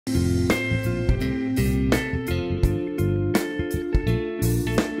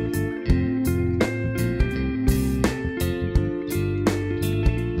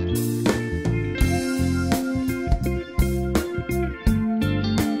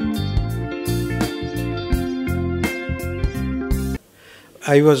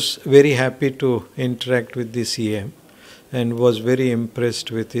I was very happy to interact with the CM and was very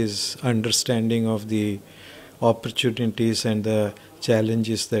impressed with his understanding of the opportunities and the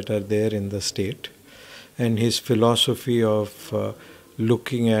challenges that are there in the state, and his philosophy of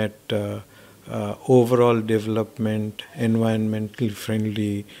looking at overall development, environmentally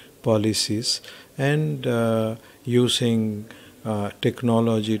friendly policies, and using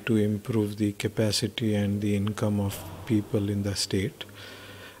technology to improve the capacity and the income of people in the state.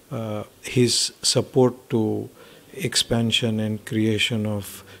 His support to expansion and creation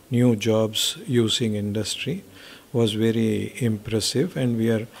of new jobs using industry was very impressive, and we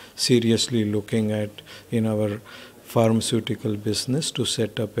are seriously looking at in our pharmaceutical business to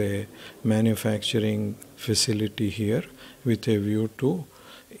set up a manufacturing facility here with a view to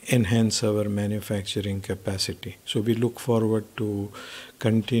enhance our manufacturing capacity. So we look forward to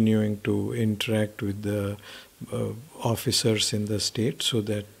continuing to interact with the officers in the state so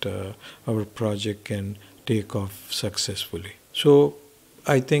that our project can take off successfully. So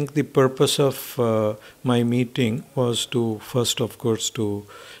I think the purpose of my meeting was to first, of course, to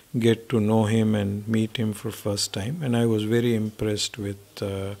get to know him and meet him for first time, and I was very impressed with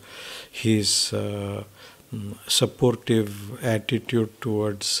his supportive attitude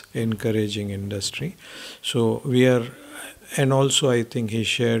towards encouraging industry. So we are, and also I think he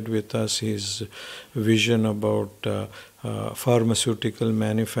shared with us his vision about pharmaceutical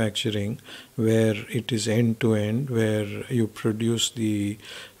manufacturing, where it is end to end, where you produce the,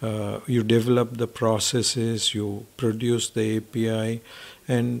 you develop the processes, you produce the API,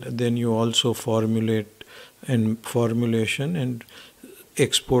 and then you also formulate and formulation and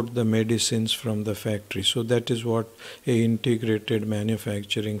export the medicines from the factory. So that is what a integrated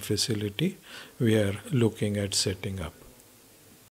manufacturing facility we are looking at setting up.